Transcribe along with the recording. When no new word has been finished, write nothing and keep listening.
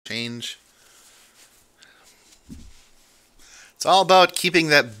change. It's all about keeping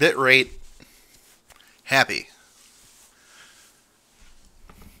that bit rate happy.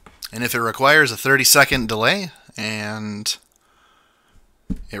 And if it requires a 30-second delay and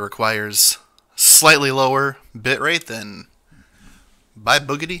it requires slightly lower bit rate, then bye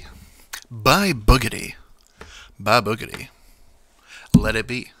boogity. Bye boogity. Bye boogity. Let it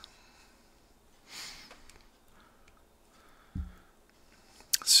be.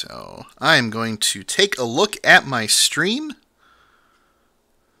 So I'm going to take a look at my stream.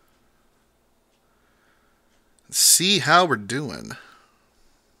 See how we're doing.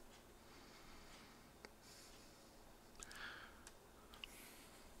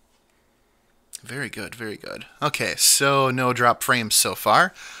 Very good, very good. Okay, so no drop frames so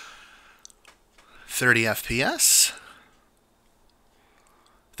far. 30 FPS.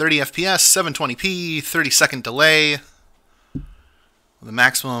 30 FPS, 720p, 30-second delay. With a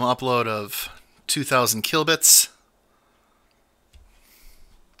maximum upload of 2,000 kilobits.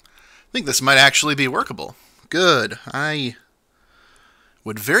 I think this might actually be workable. Good. I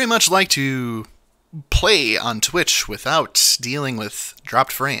would very much like to play on Twitch without dealing with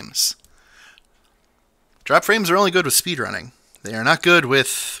dropped frames. Drop frames are only good with speedrunning. They are not good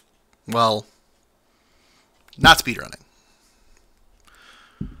with, well, not speedrunning.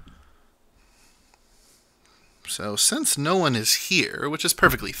 So since no one is here, which is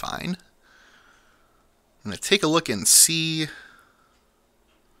perfectly fine, I'm going to take a look and see.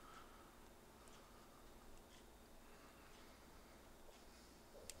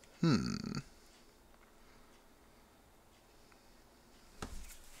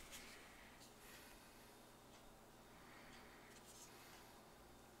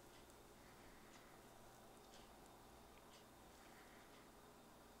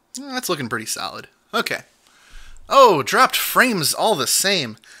 That's looking pretty solid. Okay. Oh, dropped frames all the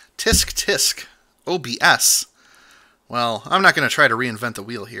same. Tisk tisk. OBS. Well, I'm not going to try to reinvent the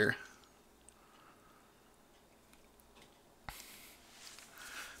wheel here.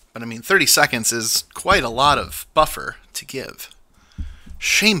 But I mean, 30 seconds is quite a lot of buffer to give.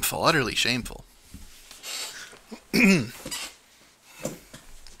 Shameful, utterly shameful.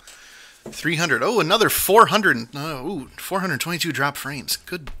 300. Oh, another 400. Oh, 422 drop frames.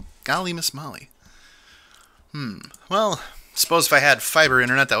 Good golly, Miss Molly. Well, suppose if I had fiber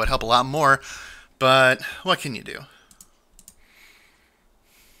internet, that would help a lot more. But what can you do?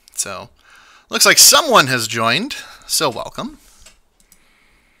 So, looks like someone has joined. So welcome.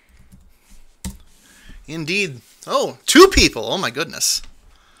 Indeed. Oh, 2 people. Oh my goodness.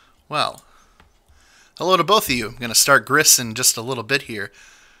 Well, hello to both of you. I'm going to start GRIS in just a little bit here.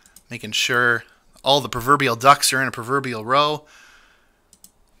 Making sure all the proverbial ducks are in a proverbial row.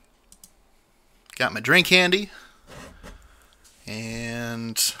 Got my drink handy.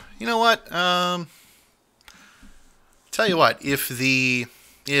 And you know what? Tell you what, if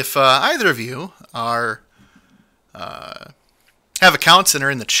either of you are have accounts and are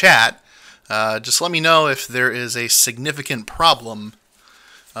in the chat, just let me know if there is a significant problem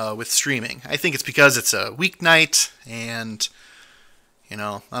with streaming. I think it's because it's a weeknight and, you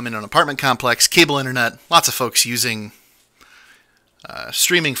know, I'm in an apartment complex, cable internet, lots of folks using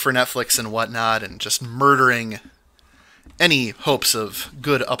streaming for Netflix and whatnot, and just murdering any hopes of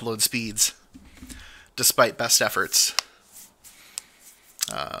good upload speeds, despite best efforts.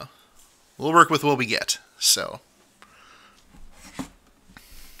 We'll work with what we get, so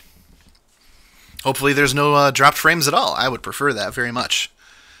hopefully there's no dropped frames at all. I would prefer that very much,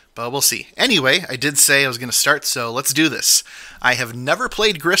 but we'll see. Anyway, I did say I was going to start, so let's do this. I have never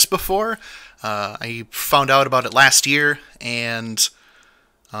played GRIS before. I found out about it last year, and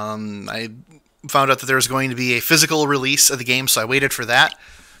I found out that there was going to be a physical release of the game, so I waited for that,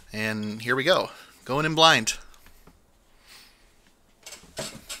 and here we go. Going in blind.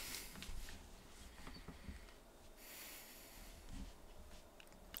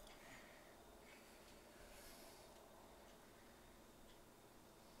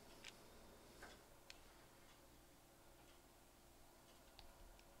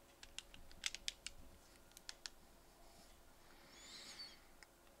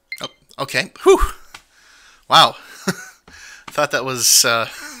 Okay. Whew. Wow. Thought that was...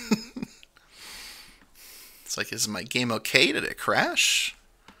 It's like, is my game okay? Did it crash?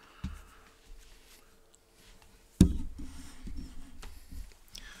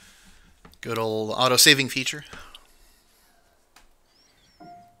 Good old auto-saving feature.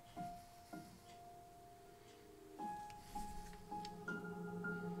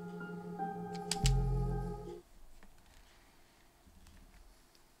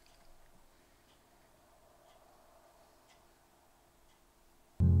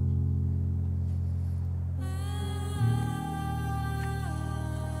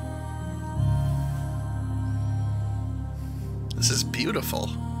 This is beautiful.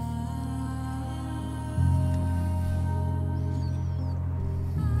 I'm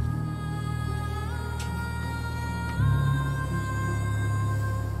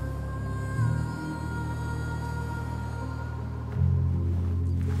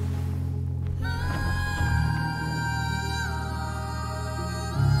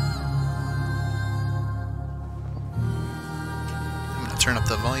gonna turn up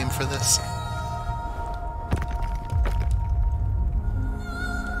the volume for this.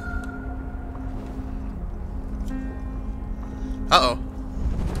 Uh-oh.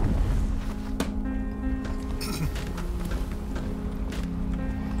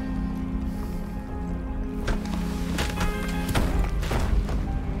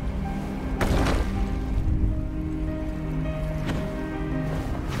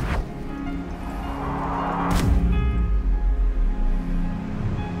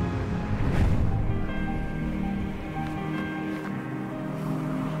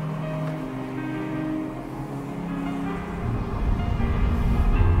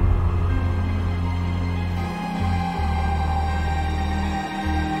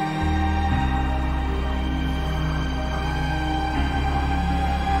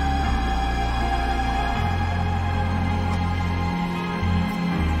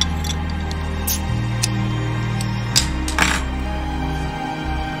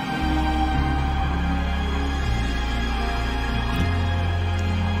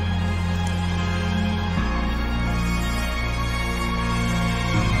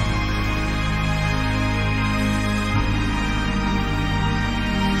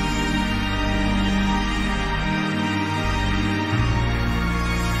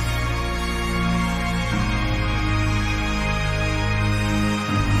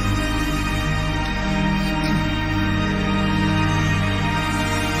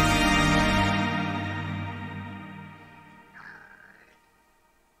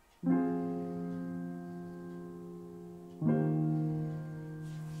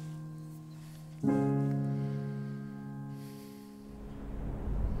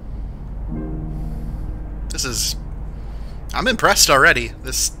 I'm impressed already.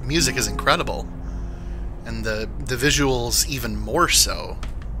 This music is incredible. And the visuals even more so.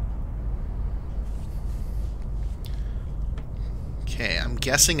 Okay, I'm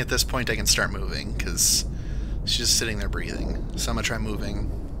guessing at this point I can start moving, because she's just sitting there breathing. So I'm gonna try moving.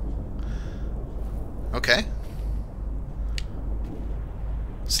 Okay.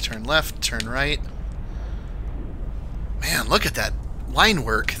 Let's turn left, turn right. Man, look at that line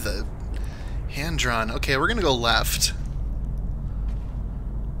work, the hand-drawn. Okay, we're gonna go left.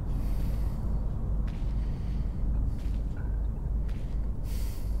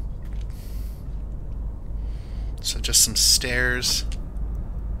 So just some stairs.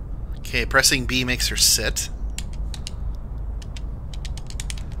 Okay, pressing B makes her sit.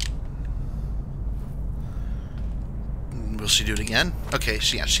 Will she do it again? Okay,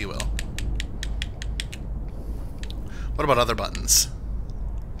 yeah, she will. What about other buttons?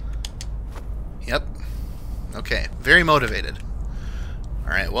 Yep. Okay, very motivated.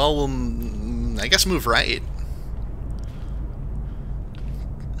 Alright, well, we'll, I guess move right.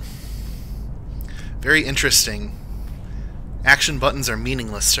 Very interesting. Action buttons are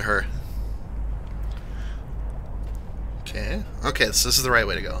meaningless to her. Okay. Okay, so this is the right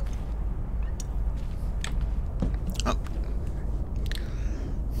way to go. Oh.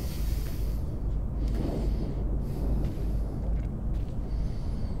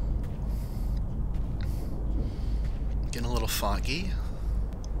 Getting a little foggy.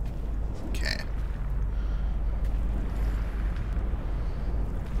 Okay.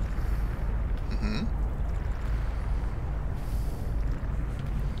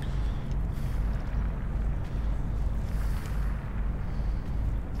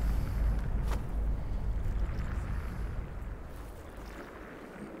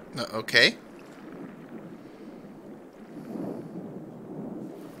 Okay.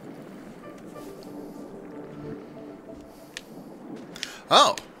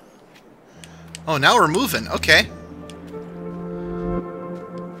 Oh. Oh, now we're moving. Okay.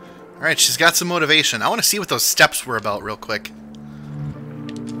 Alright, she's got some motivation. I want to see what those steps were about real quick.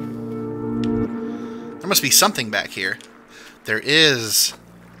 There must be something back here. There is.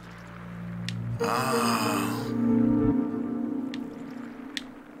 Oh.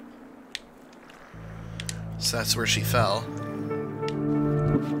 So that's where she fell.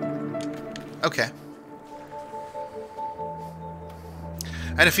 Okay.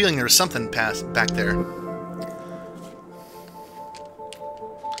 I had a feeling there was something back there.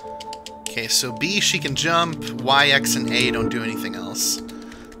 Okay, so B, she can jump. Y, X, and A don't do anything else.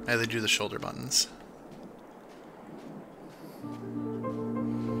 Either do the shoulder buttons.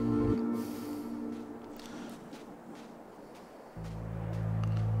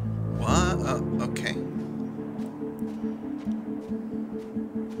 okay.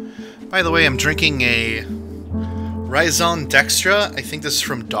 By the way, I'm drinking a Raison Dextra. I think this is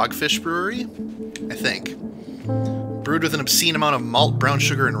from Dogfish Brewery. I think. Brewed with an obscene amount of malt, brown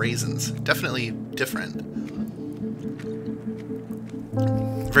sugar, and raisins. Definitely different.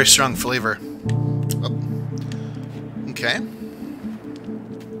 Very strong flavor. Oh. Okay.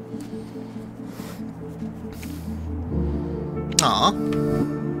 Aw.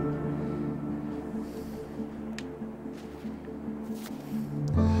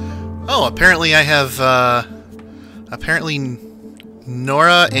 Oh, apparently I have, apparently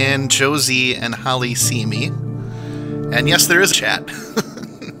Nora and Josie and Holly see me. And yes, there is a chat.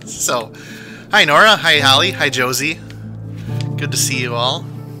 So, hi Nora, hi Holly, hi Josie. Good to see you all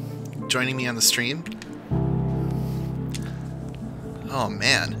joining me on the stream. Oh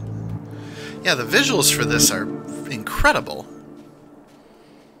man. Yeah, the visuals for this are incredible.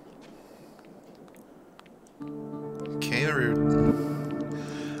 Okay,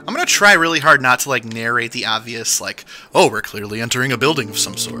 I'm gonna try really hard not to like narrate the obvious, like, oh, we're clearly entering a building of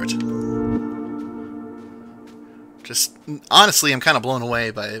some sort. Just, honestly, I'm kind of blown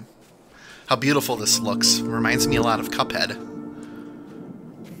away by how beautiful this looks. It reminds me a lot of Cuphead.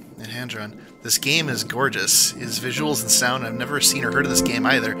 And Handron. This game is gorgeous. His visuals and sound, I've never seen or heard of this game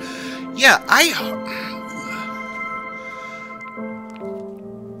either. Yeah,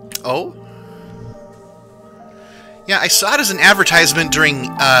 Oh? Yeah, I saw it as an advertisement during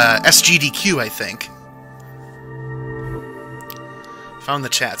SGDQ, I think. Found the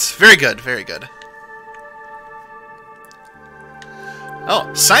chats. Very good, very good.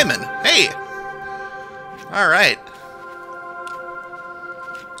 Oh, Simon! Hey! Alright.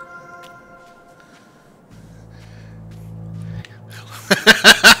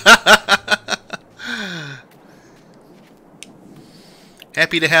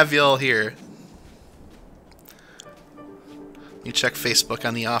 Happy to have you all here. You check Facebook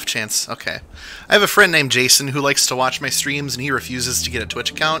on the off chance. Okay. I have a friend named Jason who likes to watch my streams and he refuses to get a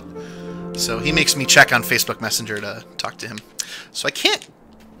Twitch account. So he makes me check on Facebook Messenger to talk to him. So I can't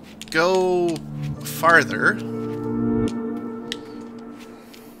go farther.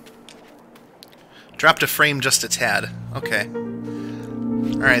 Dropped a frame just a tad. Okay.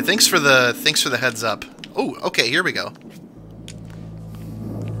 Alright, thanks for the heads up. Oh, okay, here we go.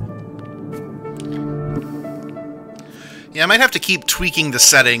 Yeah, I might have to keep tweaking the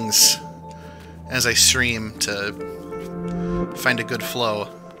settings as I stream to find a good flow.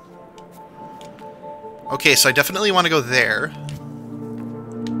 Okay, so I definitely want to go there.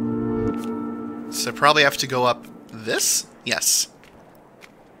 So I probably have to go up this? Yes.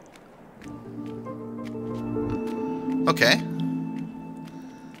 Okay.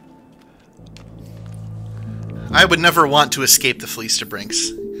 I would never want to escape the Fleece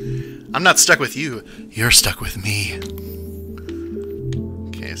Brinks. I'm not stuck with you. You're stuck with me.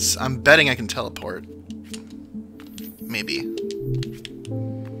 Okay, so I'm betting I can teleport. Maybe.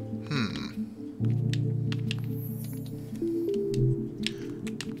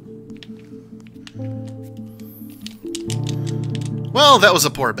 Well, that was a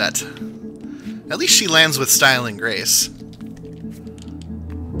poor bet. At least she lands with style and grace.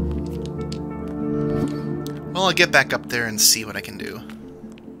 Well, I'll get back up there and see what I can do.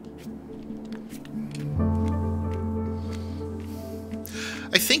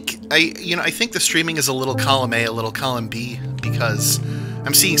 I think the streaming is a little column A, a little column B, because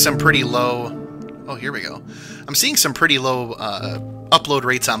I'm seeing some pretty low... Oh, here we go. I'm seeing some pretty low upload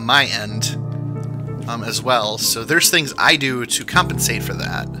rates on my end as well, so there's things I do to compensate for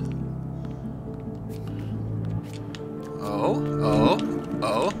that.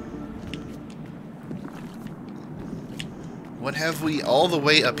 Oh. What have we all the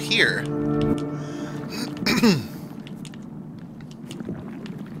way up here?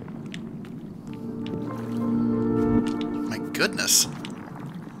 My goodness.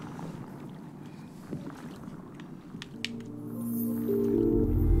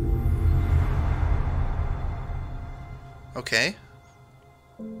 Okay.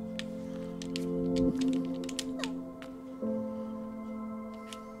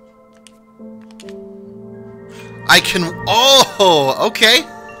 I can... Oh! Okay.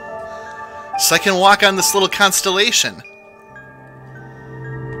 So I can walk on this little constellation.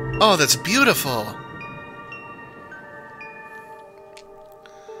 Oh, that's beautiful.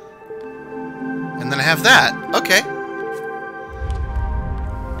 And then I have that. Okay.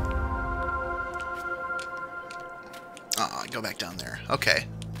 Oh, go back down there. Okay.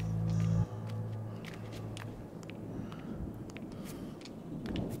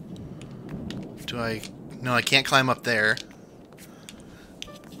 Do I... No, I can't climb up there.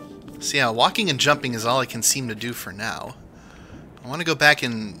 So yeah, walking and jumping is all I can seem to do for now. I want to go back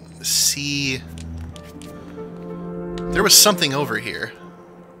and see... There was something over here.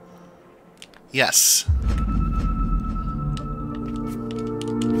 Yes.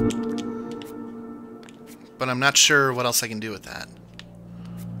 But I'm not sure what else I can do with that.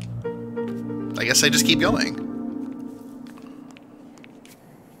 I guess I just keep going.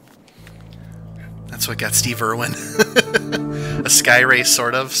 That's what got Steve Irwin. A sky race,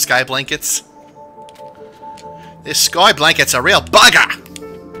 sort of. Sky blankets. This sky blanket's a real bugger!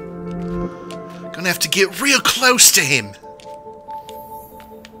 Gonna have to get real close to him.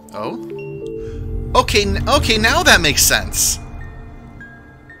 Oh? Okay, okay, now that makes sense.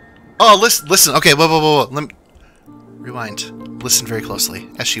 Oh, listen. Okay, whoa. Let me... Rewind. Listen very closely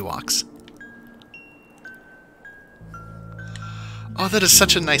as she walks. Oh, that is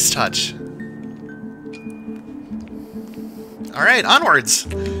such a nice touch. Alright, onwards.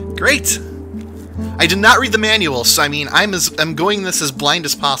 Great. I did not read the manual, so I mean, I'm going this as blind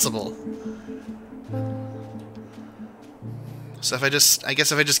as possible. So if I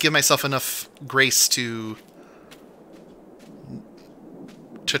guess if I just give myself enough grace to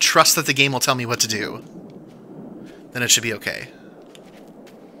trust that the game will tell me what to do, then it should be okay.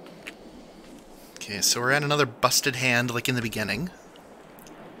 Okay, so we're at another busted hand, like in the beginning.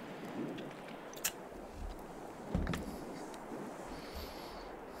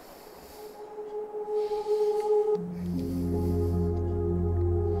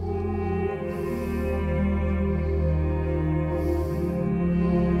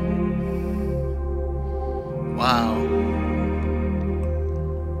 Wow.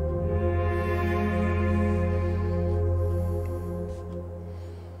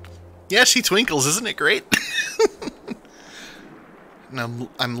 Yeah, she twinkles, isn't it great? And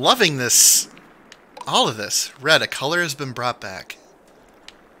I'm loving this, all of this. Red, a color has been brought back.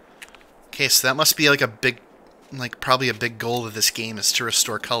 Okay, so that must be like a big, like probably a big goal of this game is to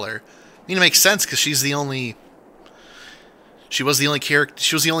restore color. I mean, it makes sense because she's the only, she was the only character,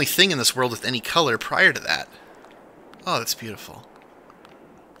 she was the only thing in this world with any color prior to that. Oh, that's beautiful.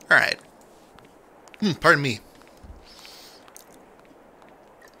 Alright. Pardon me.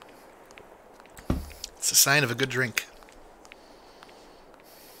 It's a sign of a good drink.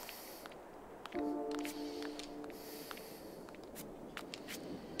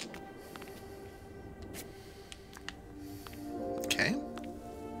 Okay.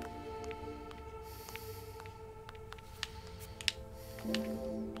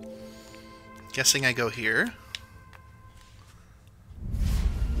 Guessing I go here.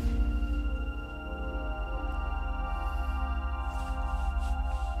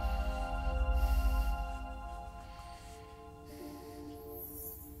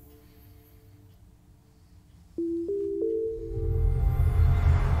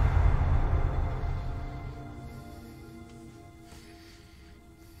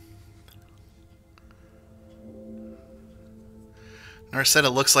 Nora said it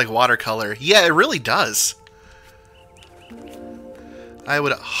looks like watercolor. Yeah, it really does. I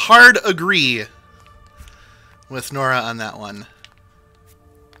would hard agree with Nora on that one.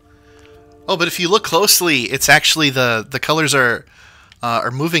 Oh, but if you look closely, it's actually the colors are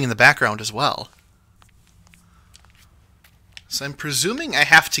moving in the background as well. So I'm presuming I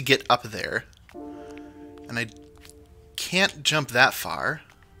have to get up there. And I can't jump that far.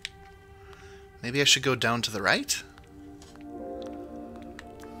 Maybe I should go down to the right?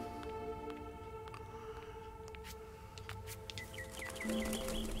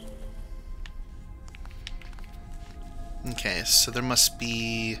 Okay, so there must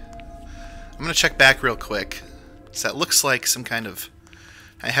be... I'm going to check back real quick. So that looks like some kind of...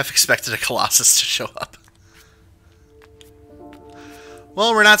 I have expected a Colossus to show up.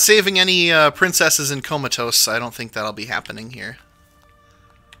 Well, we're not saving any princesses in Comatose, so I don't think that'll be happening here.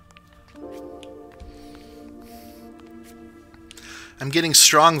 I'm getting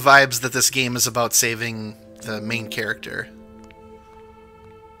strong vibes that this game is about saving the main character.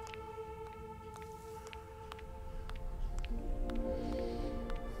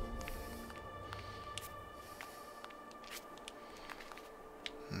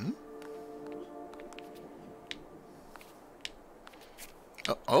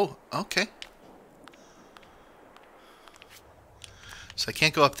 Oh, okay. So I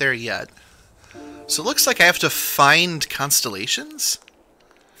can't go up there yet. So it looks like I have to find constellations?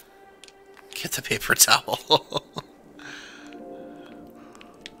 Get the paper towel.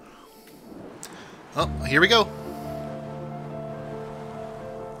 Oh, here we go.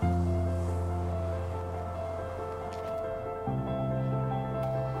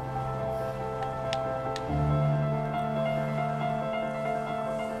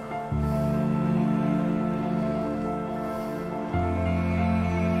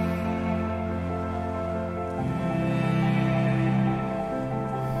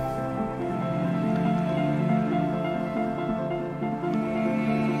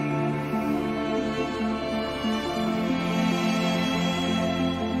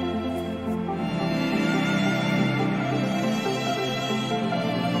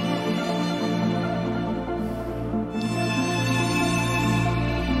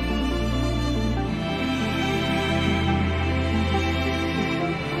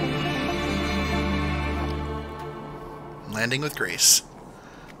 landing with grace.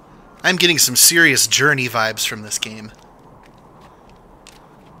 I'm getting some serious Journey vibes from this game.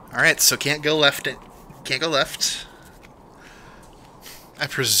 Alright, so can't go left. Can't go left. I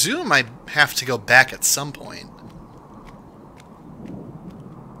presume I have to go back at some point.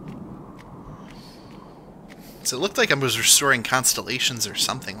 So it looked like I was restoring constellations or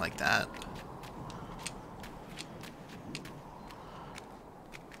something like that.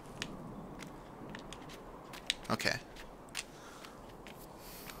 Okay.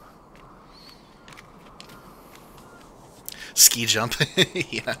 Ski jump.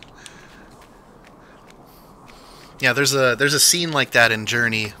 Yeah. Yeah, there's a scene like that in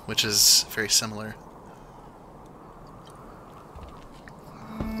Journey, which is very similar.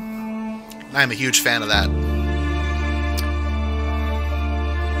 I'm a huge fan of that.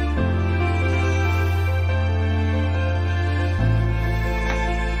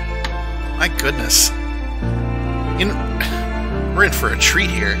 My goodness. We're in for a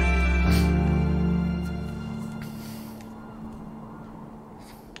treat here.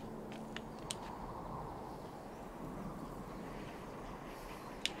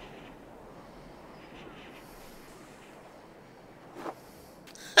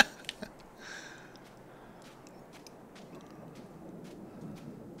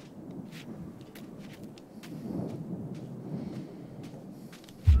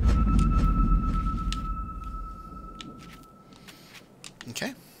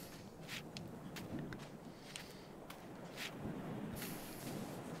 Okay.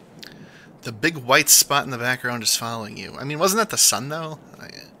 The big white spot in the background is following you. I mean, wasn't that the sun, though?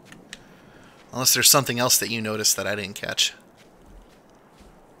 Unless there's something else that you noticed that I didn't catch.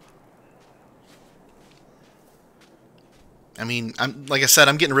 I mean, like I said,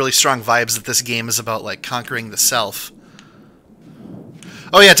 I'm getting really strong vibes that this game is about, like, conquering the self.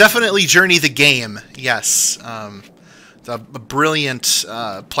 Oh, yeah, definitely Journey the game. Yes. A brilliant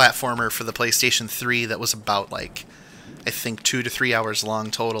platformer for the PlayStation 3 that was about, like, I think 2 to 3 hours long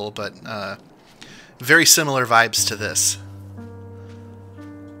total, but very similar vibes to this.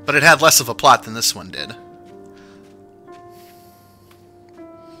 But it had less of a plot than this one did.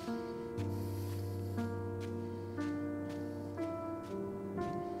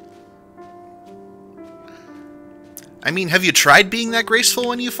 I mean, have you tried being that graceful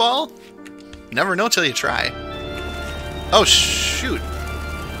when you fall? You never know till you try. Oh, shoot.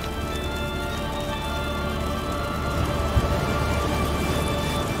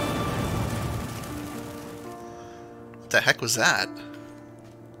 What the heck was that?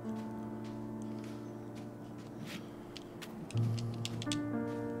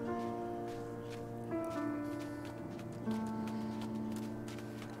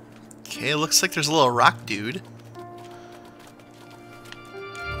 Okay, it looks like there's a little rock dude.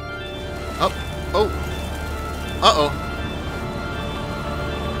 Oh, oh. Uh-oh.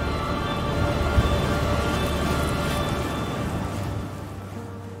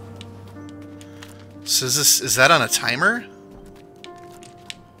 So is that on a timer?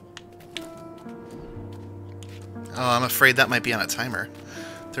 Oh, I'm afraid that might be on a timer.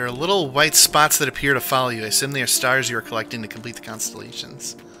 There are little white spots that appear to follow you. I assume they are stars you are collecting to complete the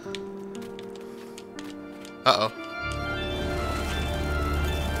constellations. Uh-oh.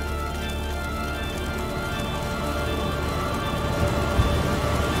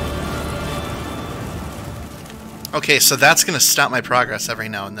 Okay, so that's going to stop my progress every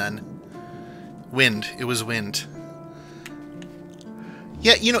now and then. Wind. It was wind.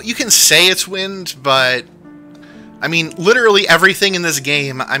 Yeah, you know, you can say it's wind, but... I mean, literally everything in this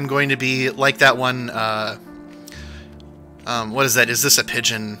game, I'm going to be like that one, what is that? Is this a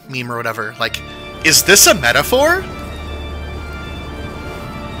pigeon meme or whatever? Like, is this a metaphor?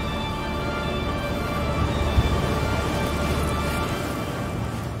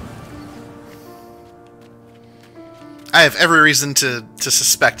 I have every reason to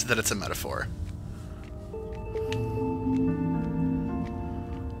suspect that it's a metaphor.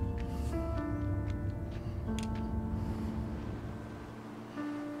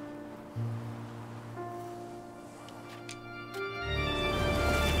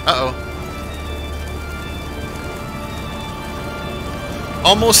 Uh-oh.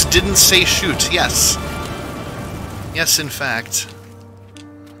 Almost didn't say shoot. Yes. Yes, in fact.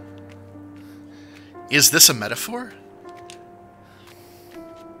 Is this a metaphor?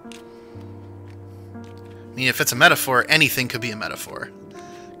 I mean, if it's a metaphor, anything could be a metaphor.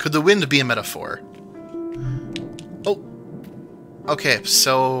 Could the wind be a metaphor? Oh. Okay,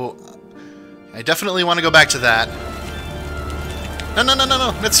 so... I definitely want to go back to that. No, no, no, no,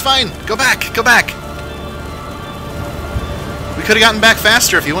 no. That's fine. Go back. Go back. We could have gotten back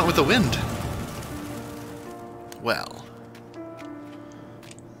faster if you went with the wind. Well.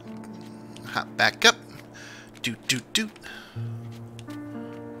 Back up. Doot, doot, doot.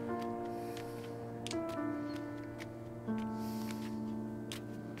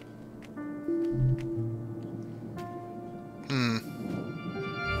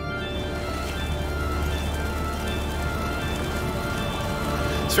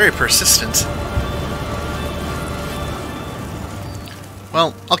 It's very persistent.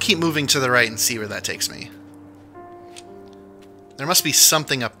 Well, I'll keep moving to the right and see where that takes me. There must be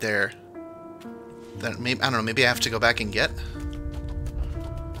something up there that maybe, I don't know, maybe I have to go back and get?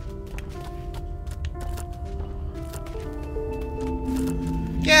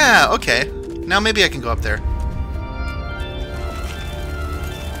 Yeah, okay. Now maybe I can go up there.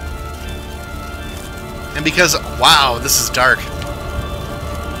 And because, wow, this is dark.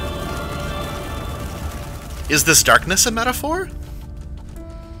 Is this darkness a metaphor?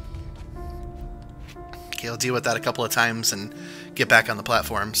 Okay, I'll deal with that a couple of times and get back on the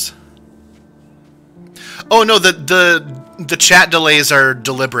platforms. Oh no, the chat delays are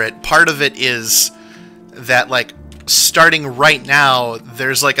deliberate. Part of it is that, like, starting right now,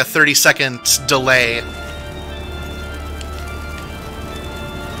 there's like a 30-second delay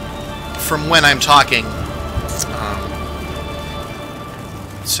from when I'm talking.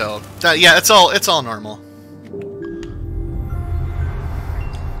 So yeah, it's all normal.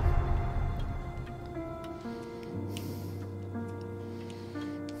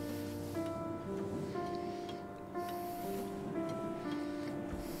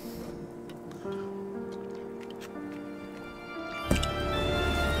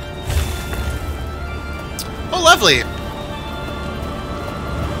 Oh, lovely!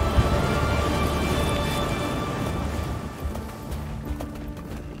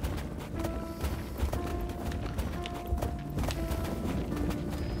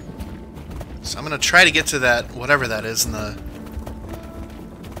 So I'm gonna try to get to that, whatever that is in the...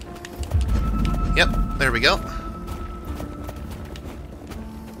 Yep, there we go.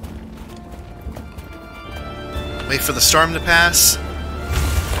 Wait for the storm to pass.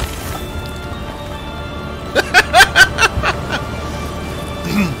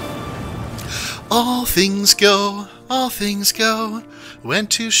 All things go, went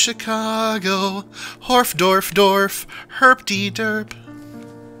to Chicago, Horf, Dorf, Dorf, Herp, Dee, Derp.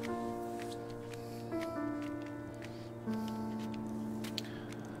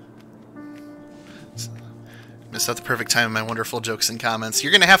 Missed out the perfect time of my wonderful jokes and comments.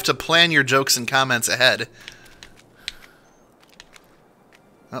 You're going to have to plan your jokes and comments ahead.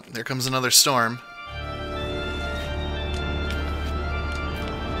 Oh, there comes another storm.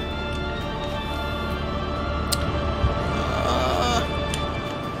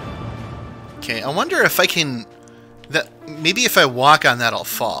 Okay, I wonder if I can... maybe if I walk on that, I'll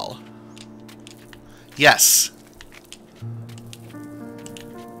fall. Yes.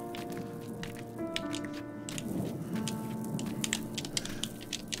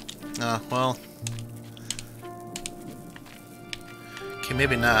 Well... Okay,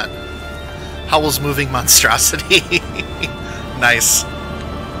 maybe not. Howl's moving monstrosity. Nice.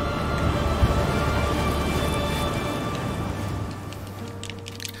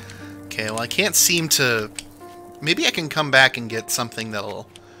 Okay, well, I can't seem to... Maybe I can come back and get something that'll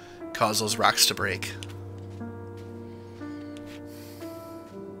cause those rocks to break.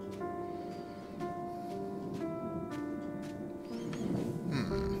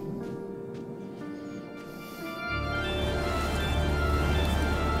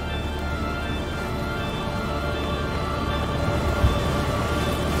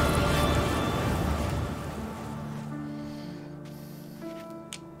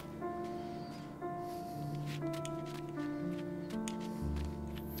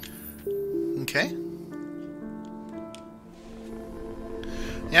 Okay.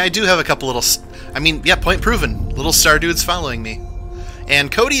 Yeah, I do have a couple little... I mean, yeah, point proven. Little star dudes following me. And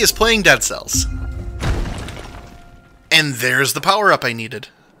Cody is playing Dead Cells. And there's the power-up I needed.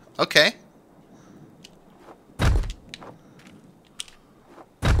 Okay.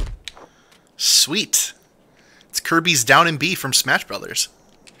 Sweet. It's Kirby's Down in B from Smash Brothers.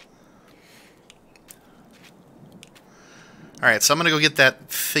 Alright, so I'm gonna go get that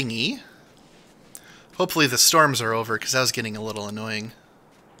thingy. Hopefully the storms are over, because that was getting a little annoying.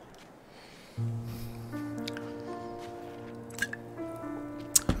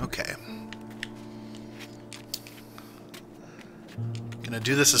 Okay. Gonna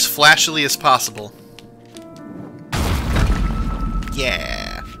do this as flashily as possible.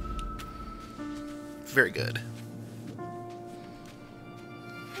 Yeah. Very good.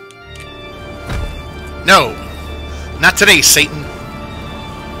 No! Not today, Satan!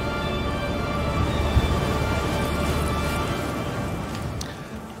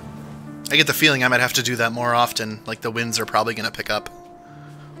 I get the feeling I might have to do that more often, like the winds are probably going to pick up.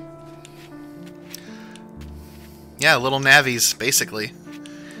 Yeah, little navies, basically.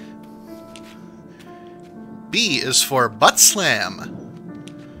 B is for butt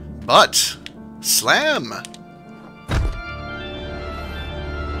slam. Butt slam.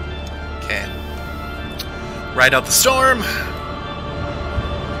 Okay. Ride out the storm.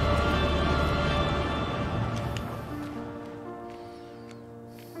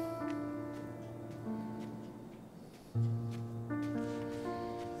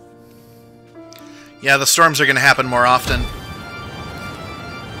 Yeah, the storms are going to happen more often.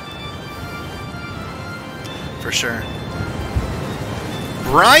 For sure.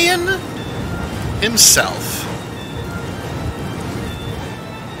 Brian himself.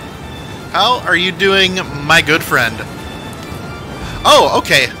 How are you doing, my good friend? Oh,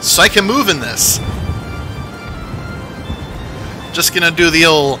 okay, so I can move in this. Just gonna do the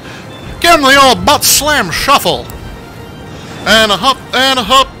old... Give him the old butt slam shuffle. And a hop, and a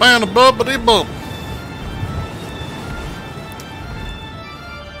hop, and a bubbity-bump.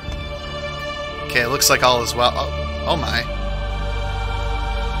 Okay, it looks like all is well. Oh my.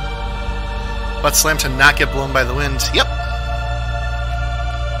 Butt slam to not get blown by the wind. Yep.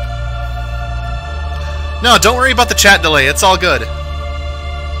 No, don't worry about the chat delay. It's all good.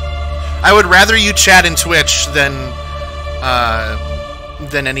 I would rather you chat in Twitch than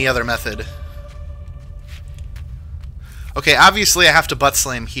any other method. Okay, obviously I have to butt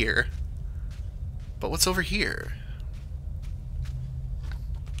slam here. But what's over here?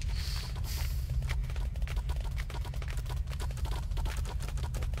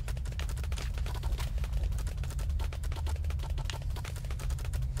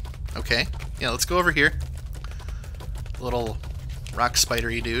 Okay, yeah, let's go over here. Little rock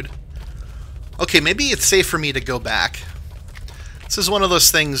spidery dude. Okay, maybe it's safe for me to go back. This is one of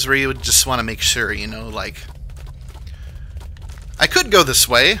those things where you would just want to make sure, you know, like... I could go this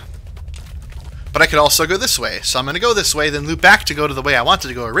way, but I could also go this way. So I'm going to go this way, then loop back to go to the way I wanted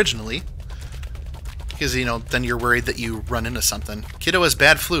to go originally. Because, you know, then you're worried that you run into something. Kiddo has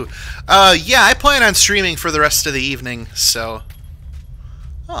bad flu. Yeah, I plan on streaming for the rest of the evening, so...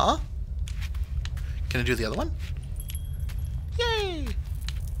 Aw. Can I do the other one? Yay!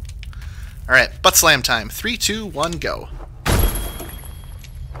 Alright, butt slam time. 3, 2, 1, go.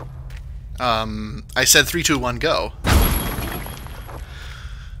 I said 3, 2, 1, go.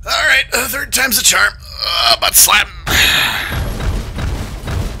 Alright, third time's a charm. Butt slam.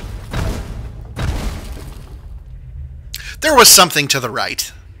 There was something to the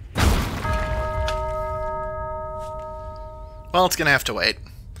right. Well, it's gonna have to wait.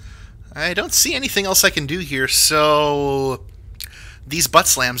 I don't see anything else I can do here, so... These butt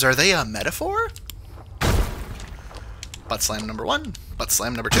slams, are they a metaphor? Butt slam number 1. Butt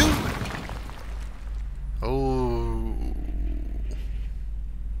slam number 2. Oh...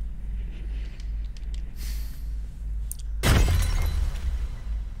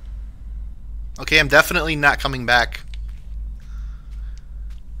 Okay, I'm definitely not coming back.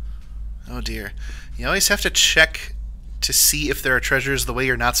 Oh dear. You always have to check to see if there are treasures the way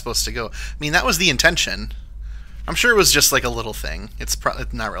you're not supposed to go. I mean, that was the intention. I'm sure it was just like a little thing. It's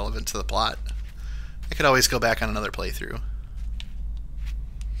not relevant to the plot. I could always go back on another playthrough.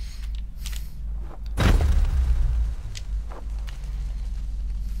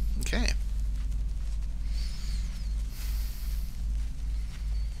 Okay.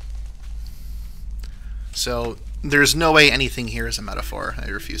 So, there's no way anything here is a metaphor. I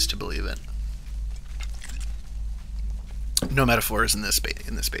refuse to believe it. No metaphors in this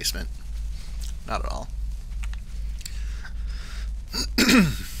basement. Not at all.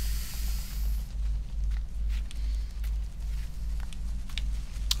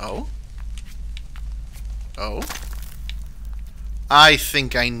 Oh? Oh? I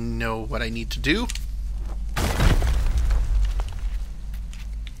think I know what I need to do.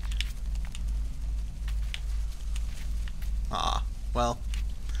 Ah, well.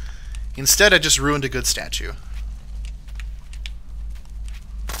 Instead, I just ruined a good statue.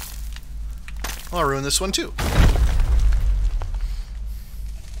 Well, I'll ruin this one too.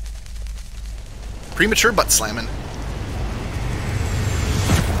 Premature butt slamming.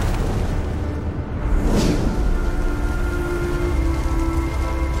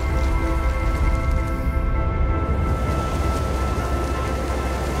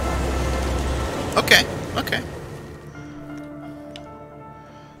 Okay, okay.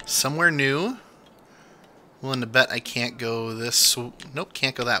 Somewhere new. Willing to bet I can't go this... Nope,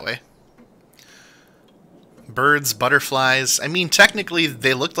 can't go that way. Birds, butterflies. I mean, technically,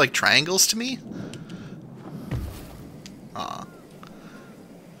 they looked like triangles to me. Aw.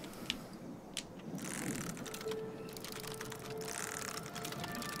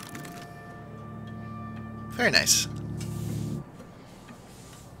 Very nice.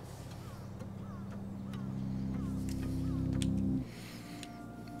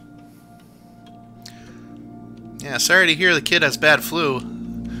 Yeah, sorry to hear the kid has bad flu.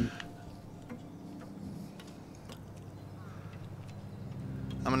 I'm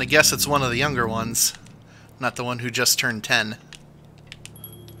gonna guess it's one of the younger ones, not the one who just turned 10.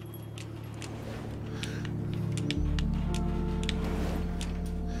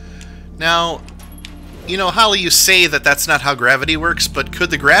 Now, you know, Holly, you say that that's not how gravity works, but could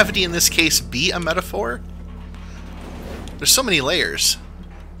the gravity in this case be a metaphor? There's so many layers.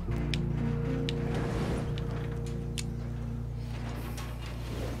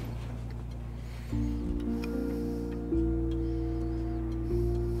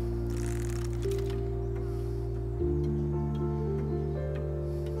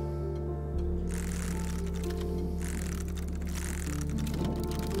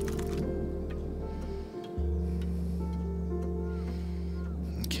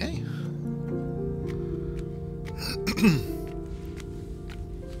 Okay.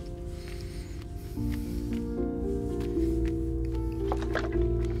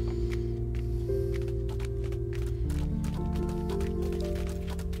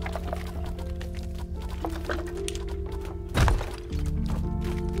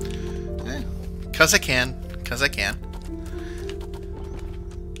 Because I can. Because I can.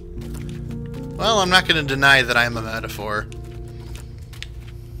 Well, I'm not going to deny that I'm a metaphor.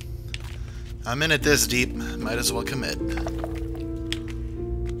 I'm in it this deep. Might as well commit.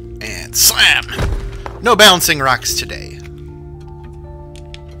 And slam! No bouncing rocks today.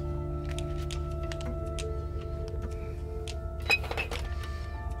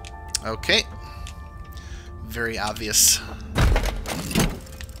 Okay. Very obvious.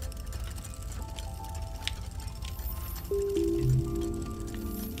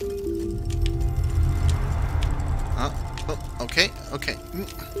 Okay, okay.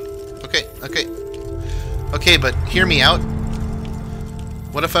 Okay, okay. Okay, but hear me out.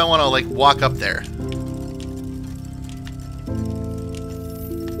 What if I want to, like, walk up there?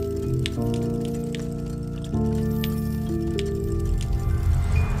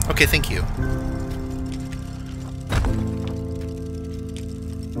 Okay, thank you.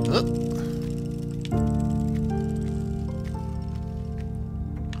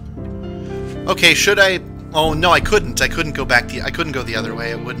 Okay, should I... Oh, no, I couldn't. I couldn't go back I couldn't go the other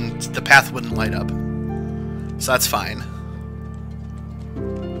way. It wouldn't... The path wouldn't light up. So that's fine.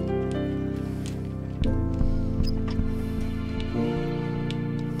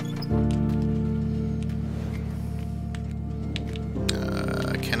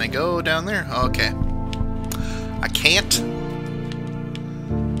 Can I go down there? Okay. I can't.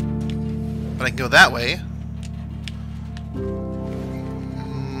 But I can go that way.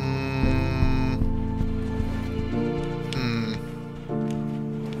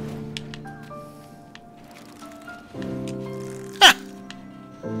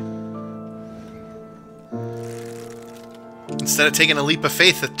 Instead of taking a leap of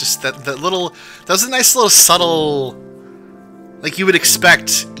faith, it just that little, that was a nice little subtle, like you would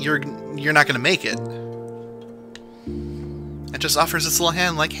expect you're not gonna make it. It just offers its little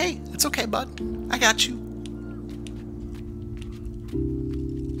hand, like, hey, it's okay, bud, I got you.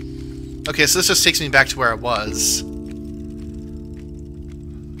 Okay, so this just takes me back to where I was.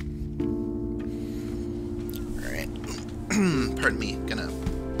 All right, pardon me, gonna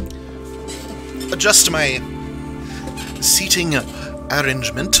adjust my seating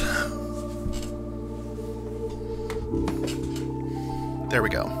arrangement. There we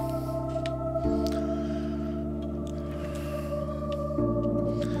go.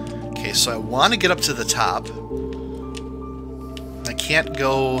 Okay, so I want to get up to the top. I can't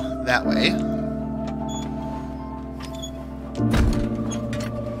go that way.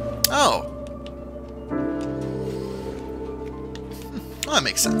 Oh. Well, that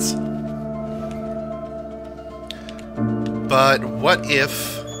makes sense. But what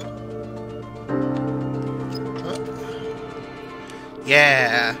if...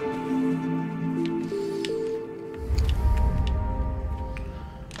 Yeah.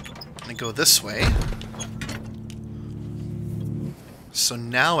 I go this way. So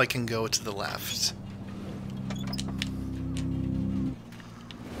now I can go to the left.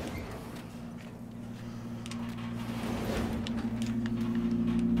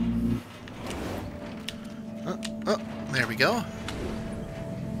 There we go.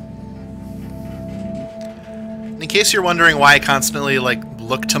 In case you're wondering why I constantly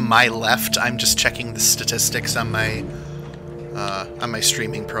look to my left, I'm just checking the statistics on my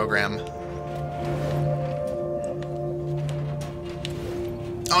streaming program.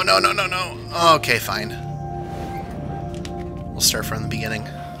 Oh no no no no! Okay, fine. We'll start from the beginning.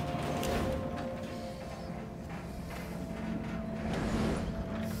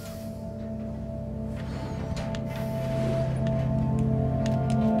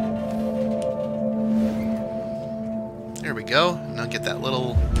 There we go. Now get that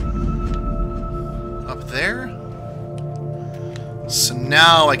little up there. So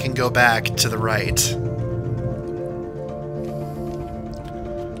now I can go back to the right.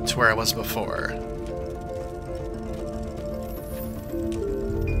 To where I was before.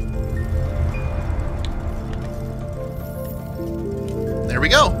 There we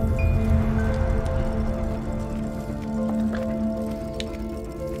go.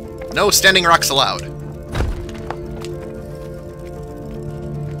 No standing rocks allowed.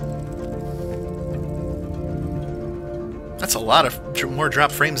 That's a lot of more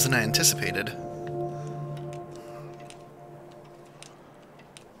drop frames than I anticipated.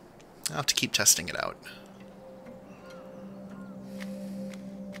 I'll have to keep testing it out.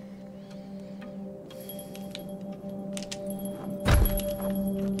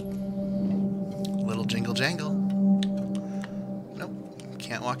 Little jingle jangle. Nope,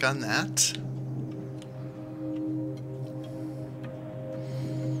 can't walk on that.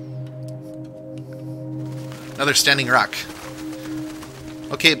 Another standing rock.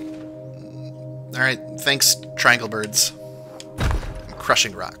 Okay. Alright, thanks, triangle birds. I'm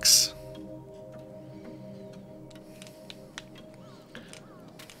crushing rocks.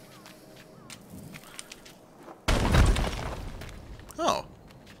 Oh.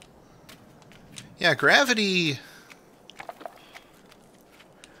 Yeah, gravity...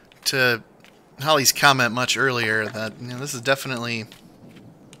 To Holly's comment much earlier, that, you know, this is definitely...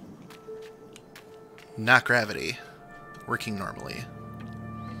 not gravity. Working normally.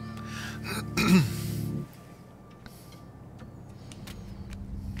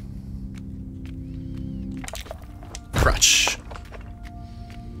 Crutch.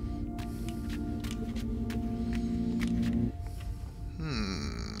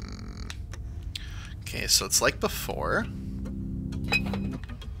 Okay, so it's like before.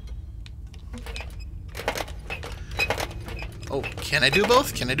 Oh, can I do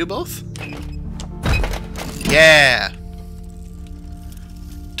both? Can I do both? Yeah!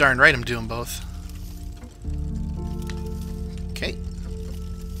 Darn right I'm doing both. Okay.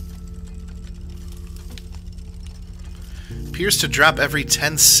 Appears to drop every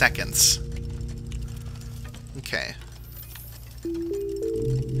 10 seconds. Okay.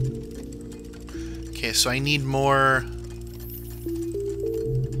 Okay, so I need more...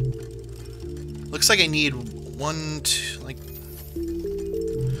 Looks like I need one, two, like...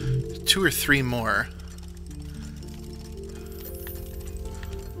 2 or 3 more.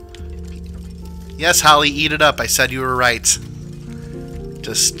 Yes, Holly, eat it up. I said you were right.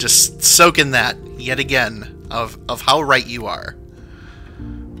 Just soak in that yet again of how right you are.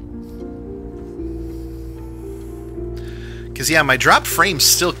 Because yeah, my drop frame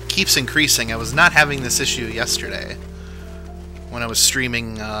still keeps increasing. I was not having this issue yesterday when I was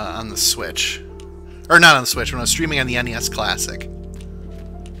streaming on the Switch. Or not on the Switch, when I was streaming on the NES Classic.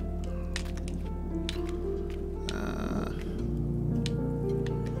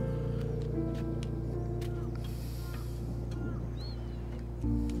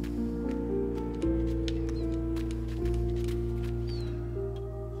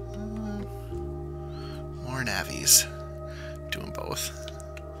 More navies. Doing both.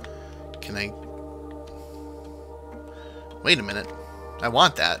 Can I... Wait a minute. I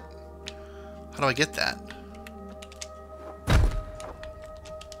want that. How do I get that?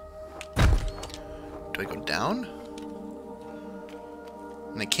 Do I go down?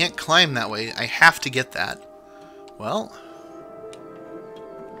 And I can't climb that way. I have to get that. Well...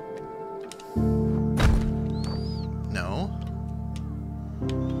 No.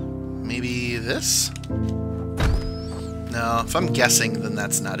 Maybe this? No, if I'm guessing, then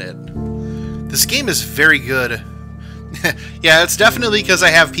that's not it. This game is very good. Yeah, it's definitely because I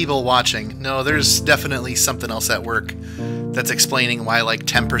have people watching. No, there's definitely something else at work that's explaining why like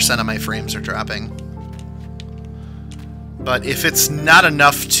 10% of my frames are dropping. But if it's not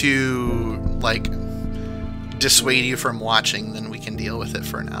enough to, like, dissuade you from watching, then we can deal with it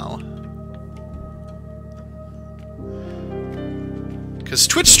for now. Because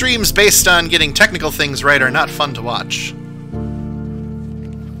Twitch streams based on getting technical things right are not fun to watch.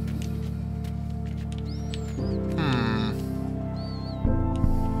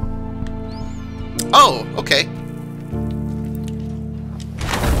 Oh, okay.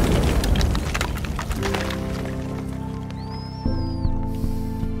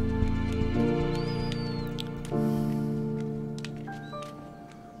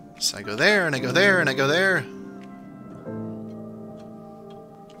 So I go there, and I go there, and I go there.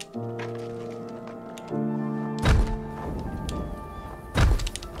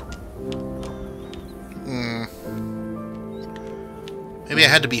 Maybe I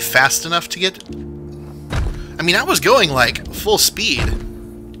had to be fast enough to get... I mean, I was going, like, full speed.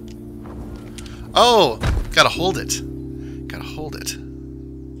 Oh! Gotta hold it. Gotta hold it.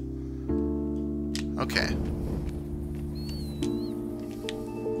 Okay.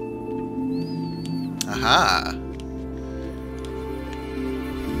 Aha!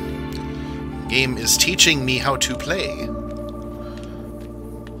 Game is teaching me how to play.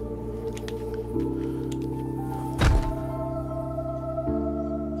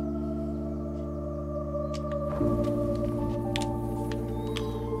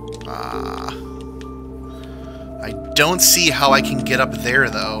 I don't see how I can get up there,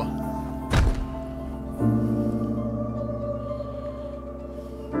 though.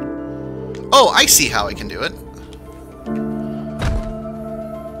 Oh, I see how I can do it.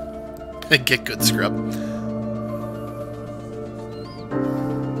 Get good, scrub.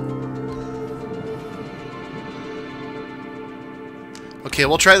 Okay,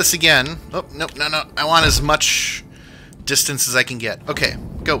 we'll try this again. Oh, nope, no. I want as much distance as I can get. Okay,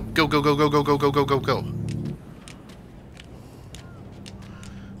 go, go, go, go, go, go, go, go, go, go, go.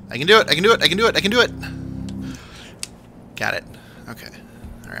 I can do it, I can do it, I can do it, I can do it! Got it. Okay.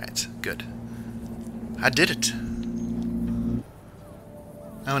 Alright, good. I did it.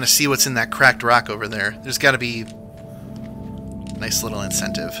 I want to see what's in that cracked rock over there. There's got to be a nice little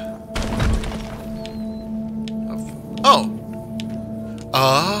incentive. Oh!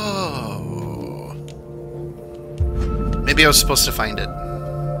 Oh! Maybe I was supposed to find it.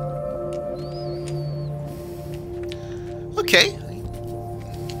 Okay.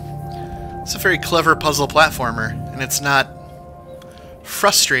 It's a very clever puzzle platformer, and it's not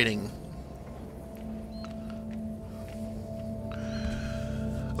frustrating.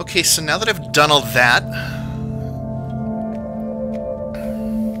 Okay, so now that I've done all that...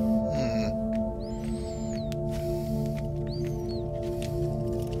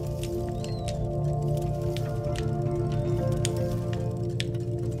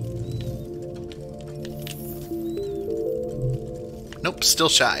 Nope, still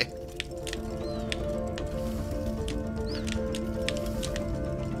shy.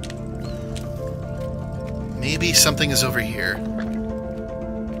 Maybe something is over here.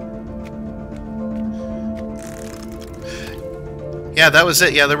 Yeah, that was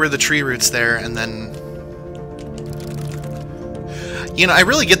it. Yeah, there were the tree roots there, and then... You know, I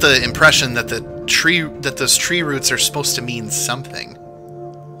really get the impression that those tree roots are supposed to mean something.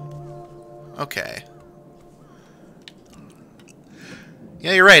 Okay.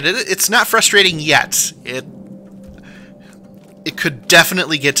 Yeah, you're right. It's not frustrating yet. It could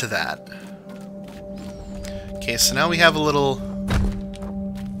definitely get to that. Okay, so now we have a little...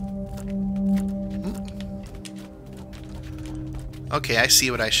 Okay, I see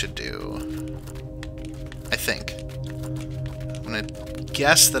what I should do. I think. I'm gonna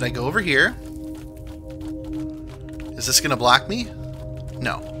guess that I go over here. Is this gonna block me?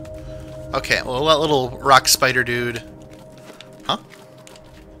 No. Okay, well, that little rock spider dude... Huh?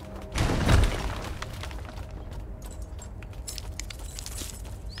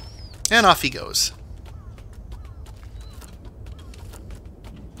 And off he goes.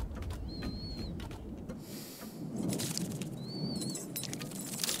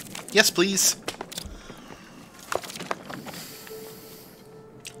 Yes, please.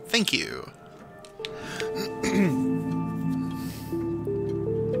 Thank you.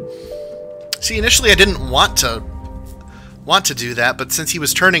 See, initially I didn't want to do that, but since he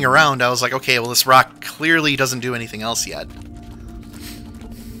was turning around, I was like, okay, well, this rock clearly doesn't do anything else yet.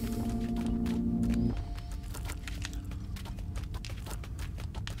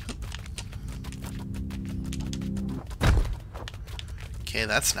 Okay,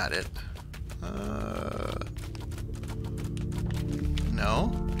 that's not it.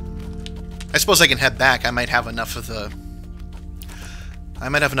 No. I suppose I can head back. I might have enough of the... I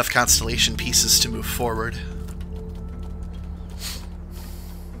might have enough constellation pieces to move forward.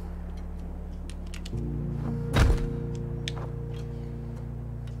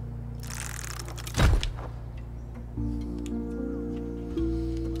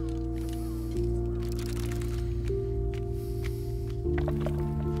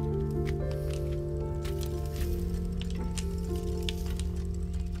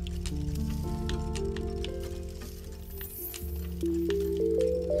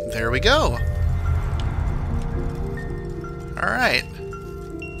 There we go. All right.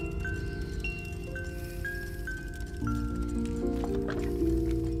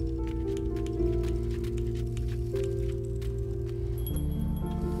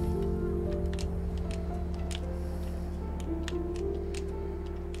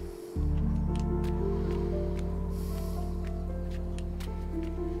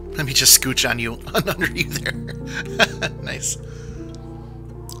 Let me just scooch on you, under you there. Nice.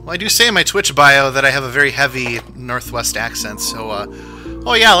 Well, I do say in my Twitch bio that I have a very heavy Northwest accent, so,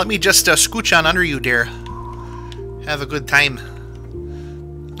 oh yeah, let me just scooch on under you, dear. Have a good time.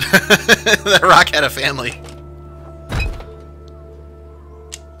 That rock had a family.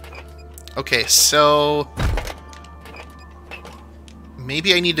 Okay, so...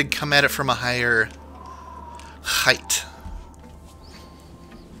 maybe I need to come at it from a higher height.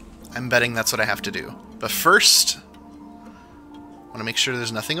 I'm betting that's what I have to do. But first, I want to make sure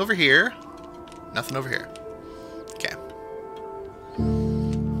there's nothing over here. Nothing over here. Okay.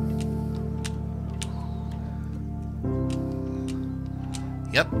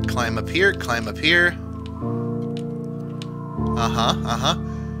 Yep, climb up here, climb up here. Uh-huh, uh-huh.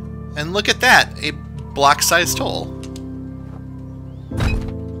 And look at that, a block-sized hole.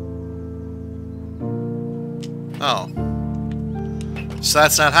 Oh. So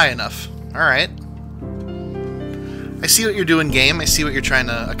that's not high enough. Alright. I see what you're doing, game. I see what you're trying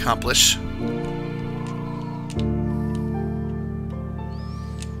to accomplish.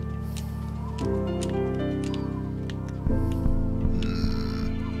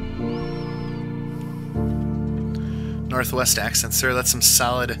 Northwest accent, sir. That's some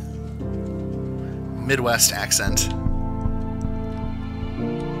solid Midwest accent.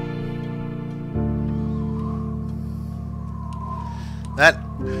 That,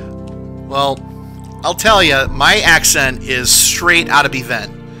 well, I'll tell you, my accent is straight out of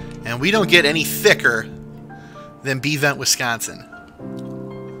B-Vent, and we don't get any thicker than B-Vent, Wisconsin.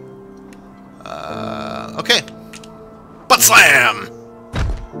 Okay. Butt slam!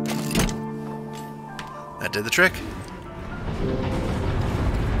 That did the trick.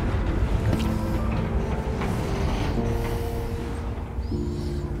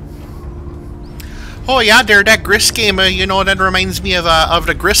 Oh yeah, there, that GRIS game, you know, that reminds me of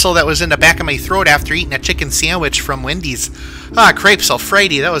the gristle that was in the back of my throat after eating a chicken sandwich from Wendy's. Ah, crepes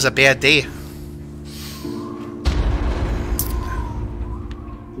alfriday, that was a bad day.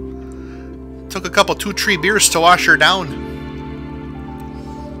 Took a couple 2-3 beers to wash her down.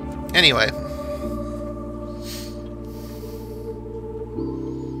 Anyway.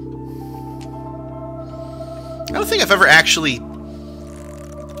 I don't think I've ever actually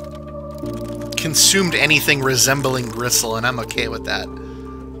consumed anything resembling gristle, and I'm okay with that.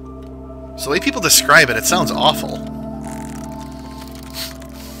 So the way people describe it, it sounds awful.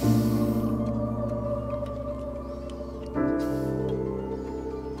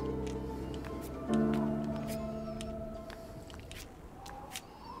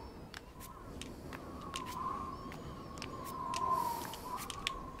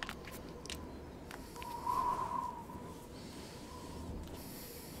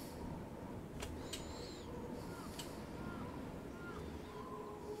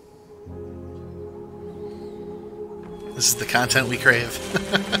 This is the content we crave.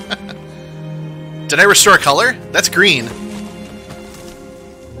 Did I restore color? That's green. I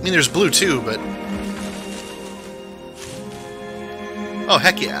mean, there's blue too, but... oh,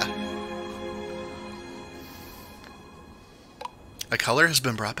 heck yeah. A color has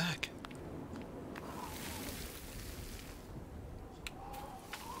been brought back.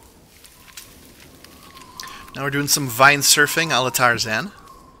 Now we're doing some vine surfing a la Tarzan.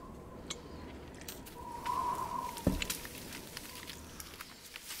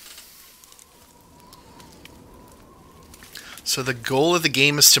 So the goal of the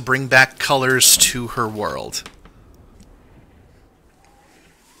game is to bring back colors to her world.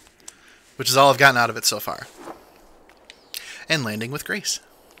 Which is all I've gotten out of it so far. And landing with grace.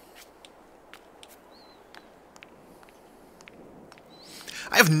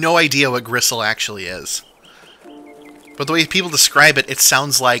 I have no idea what gristle actually is. But the way people describe it, it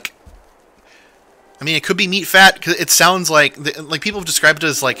sounds like... I mean, it could be meat fat, because it sounds like people have described it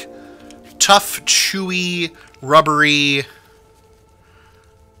as like tough, chewy, rubbery...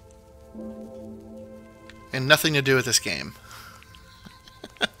 and nothing to do with this game.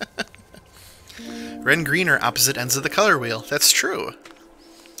 Red and green are opposite ends of the color wheel. That's true.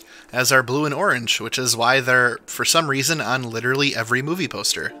 As are blue and orange, which is why they're, for some reason, on literally every movie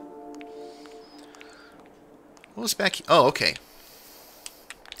poster. What was back here? Oh, okay.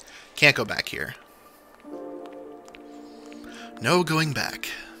 Can't go back here. No going back.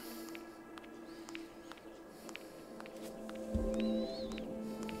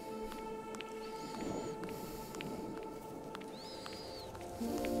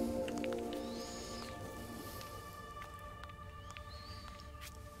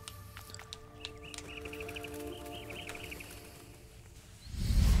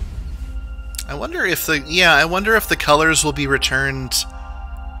 I wonder if the colors will be returned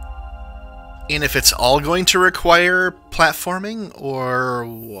And if it's all going to require platforming, or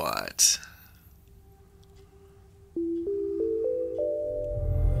what?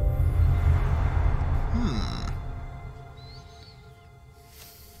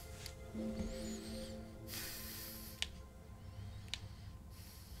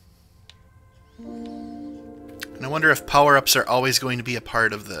 And I wonder if power-ups are always going to be a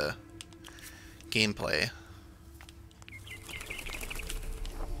part of the gameplay.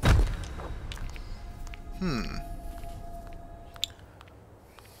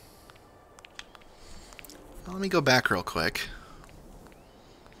 Well, let me go back real quick.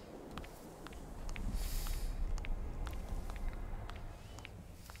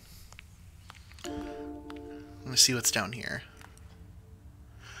 Let me see what's down here.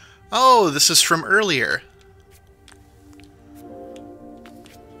 Oh, this is from earlier.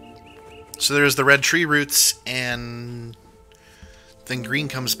 So there's the red tree roots, and then green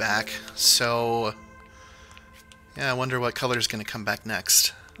comes back. So, yeah, I wonder what color is going to come back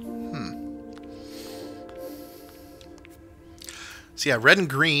next. So yeah, red and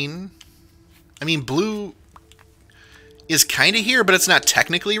green. I mean, blue is kind of here, but it's not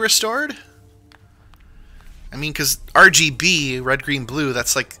technically restored. I mean, because RGB, red, green, blue,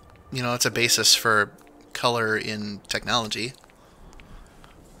 that's like, you know, it's a basis for color in technology.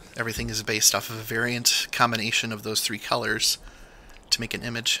 Everything is based off of a variant combination of those three colors to make an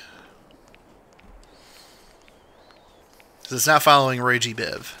image. So it's not following Roy G.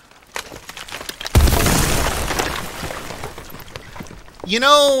 Biv. You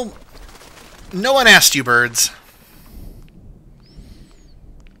know, no one asked you, birds.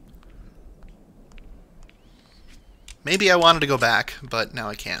 Maybe I wanted to go back, but now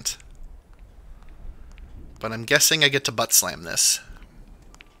I can't. But I'm guessing I get to butt slam this.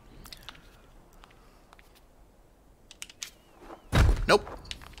 Nope.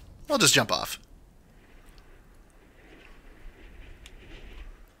 I'll just jump off.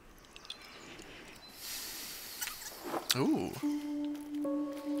 Ooh.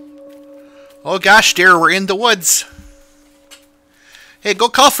 Oh gosh, dear, we're in the woods. Hey, go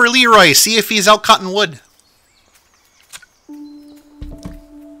call for Leroy. See if he's out cutting wood.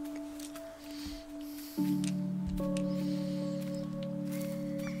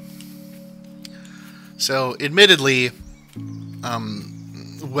 So, admittedly,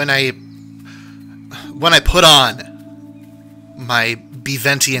 when I put on my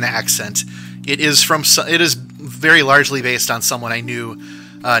Beventian accent, it is very largely based on someone I knew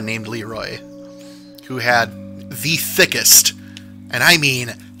named Leroy, who had the thickest, and I mean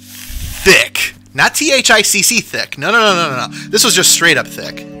thick, not THICC thick. No. This was just straight up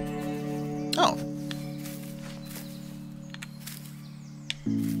thick. Oh.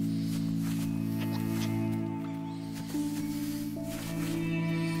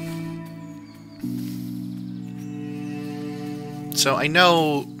 So I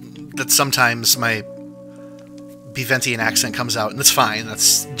know that sometimes my Beventian accent comes out, and that's fine.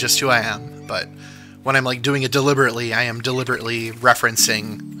 That's just who I am. But when I'm like doing it deliberately, I am deliberately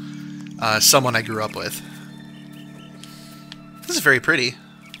referencing someone I grew up with. This is very pretty.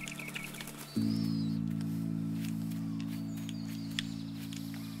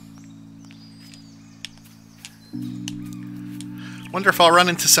 Wonder if I'll run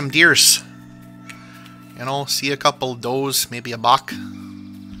into some deers. You know, see a couple does, maybe a buck.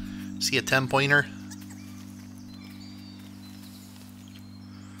 See a 10-pointer.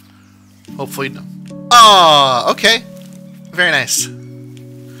 Hopefully. Oh, okay. Very nice.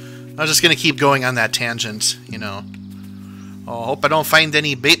 I was just going to keep going on that tangent, you know. Oh, hope I don't find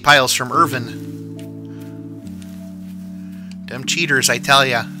any bait piles from Irvin. Them cheaters, I tell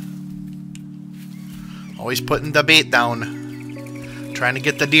ya. Always putting the bait down. Trying to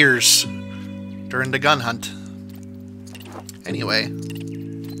get the deers during the gun hunt. Anyway.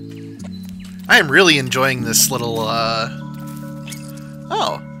 I am really enjoying this little, Oh.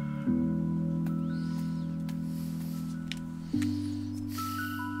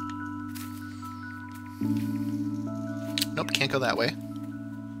 Nope, can't go that way.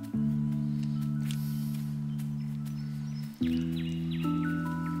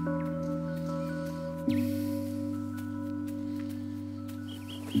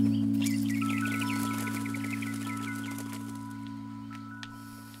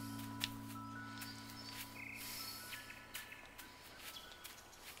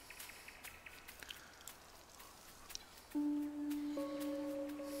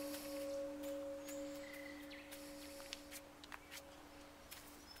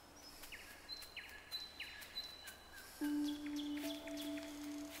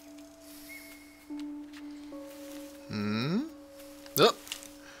 Oh.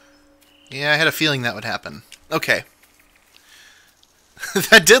 Yeah, I had a feeling that would happen. Okay.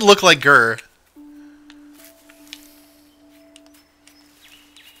 That did look like Gur.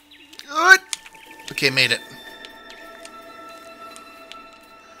 Good. Okay, made it.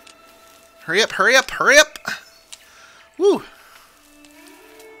 Hurry up, hurry up, hurry up! Woo!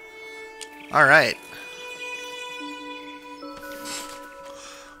 Alright.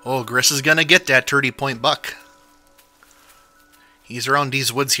 Oh, GRIS is gonna get that 30-point buck. He's around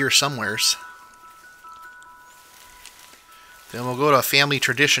these woods here somewheres. Then we'll go to a family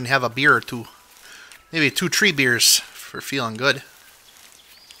tradition, have a beer or two. Maybe 2 tree beers for feeling good.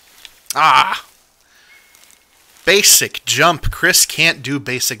 Ah! Basic jump. Chris can't do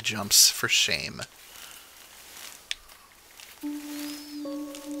basic jumps. For shame.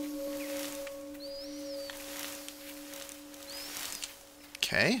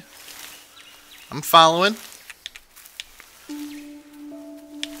 Okay. I'm following.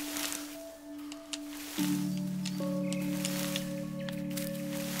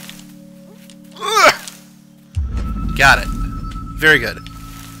 Ugh! Got it. Very good.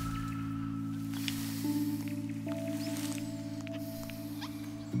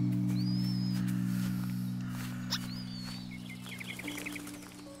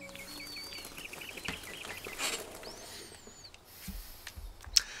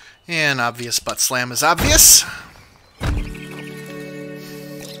 And obvious butt slam is obvious.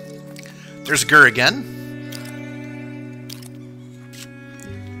 There's Gur again.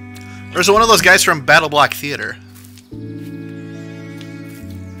 There's one of those guys from Battle Block Theater.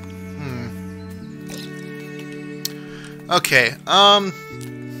 Okay,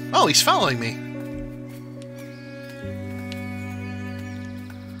 oh, he's following me.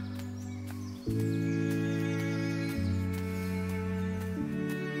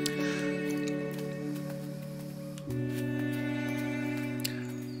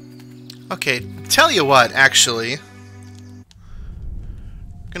 Okay, tell you what, actually. I'm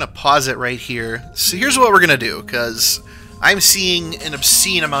gonna pause it right here. So here's what we're gonna do, because I'm seeing an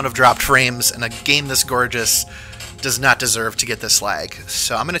obscene amount of dropped frames, and a game this gorgeous does not deserve to get this lag.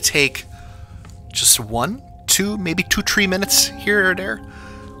 So I'm gonna take just 1, 2, maybe 2 tree minutes here or there.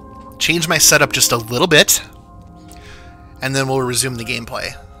 Change my setup just a little bit, and then we'll resume the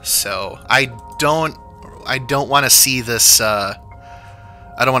gameplay. So I don't want to see this.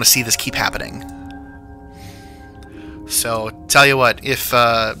 I don't want to see this keep happening. So tell you what, if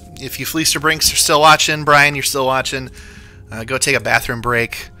you Fleester Brinks are still watching, Brian, you're still watching, go take a bathroom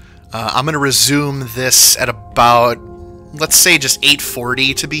break. I'm gonna resume this at about, let's say, just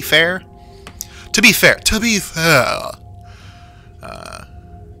 8:40 to be fair. To be fair.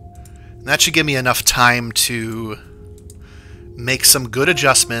 That should give me enough time to make some good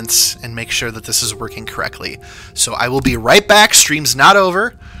adjustments and make sure that this is working correctly. So I will be right back. Stream's not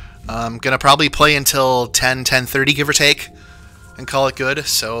over. I'm gonna probably play until 10:30, give or take, and call it good.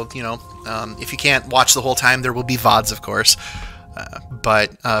 So, you know, if you can't watch the whole time, there will be VODs, of course.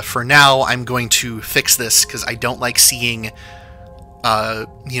 But for now, I'm going to fix this because I don't like seeing,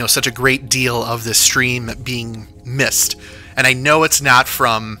 you know, such a great deal of this stream being missed. And I know it's not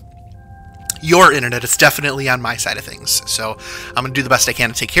from your internet, it's definitely on my side of things. So I'm going to do the best I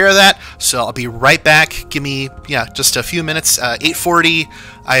can to take care of that. So I'll be right back. Give me, yeah, just a few minutes. 8:40,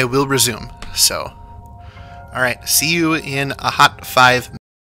 I will resume. So, all right, see you in a hot 5 minutes.